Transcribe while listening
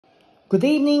Good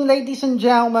evening, ladies and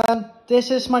gentlemen.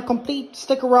 This is my complete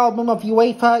sticker album of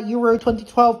UEFA Euro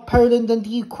 2012 Poland and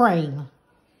Ukraine.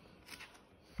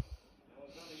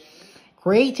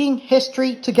 Creating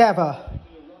history together.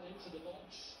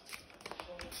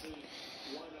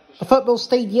 The football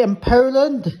stadium in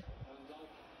Poland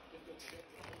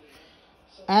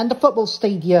and the football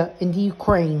stadium in the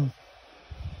Ukraine.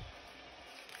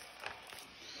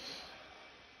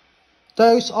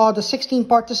 Those are the 16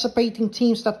 participating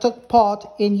teams that took part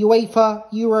in UEFA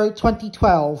Euro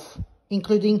 2012,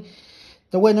 including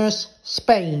the winners,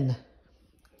 Spain.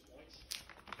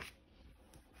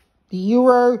 The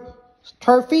Euro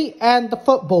trophy and the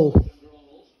football.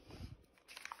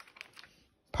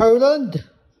 Poland.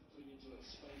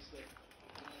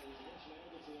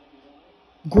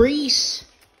 Greece.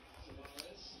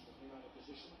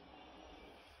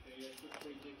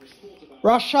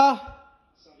 Russia.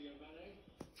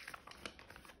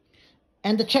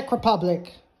 And the Czech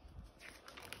Republic.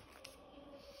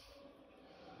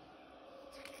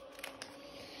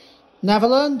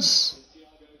 Netherlands.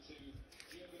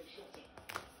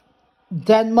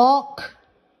 Denmark.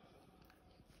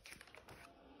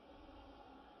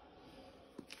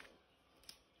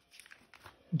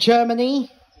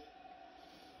 Germany.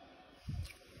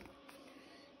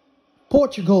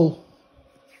 Portugal.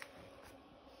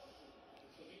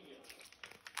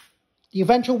 The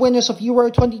eventual winners of Euro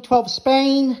 2012,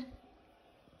 Spain,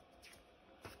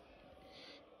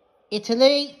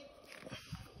 Italy,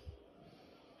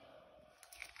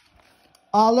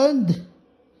 Ireland,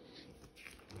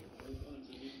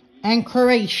 and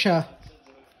Croatia.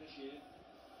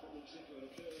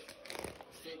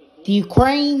 The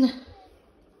Ukraine,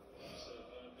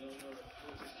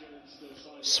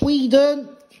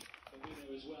 Sweden,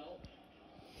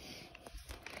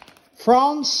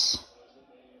 France,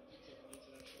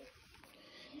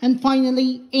 and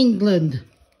finally, England.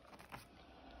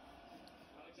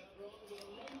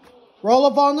 Roll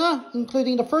of Honor,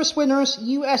 including the first winners,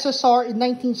 USSR in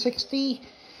 1960,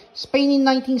 Spain in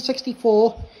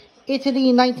 1964, Italy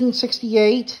in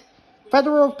 1968,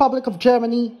 Federal Republic of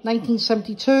Germany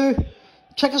 1972,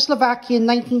 Czechoslovakia in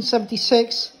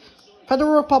 1976,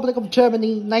 Federal Republic of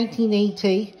Germany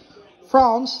 1980,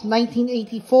 France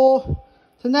 1984,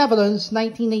 the Netherlands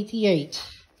 1988.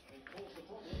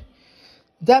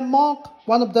 Denmark,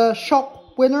 one of the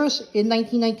shock winners in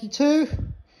 1992.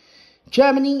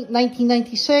 Germany,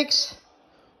 1996.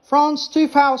 France,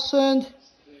 2000.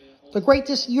 The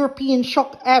greatest European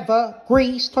shock ever,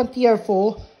 Greece,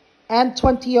 2004. And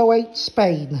 2008,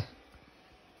 Spain.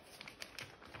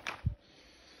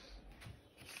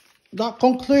 That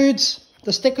concludes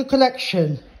the sticker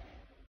collection.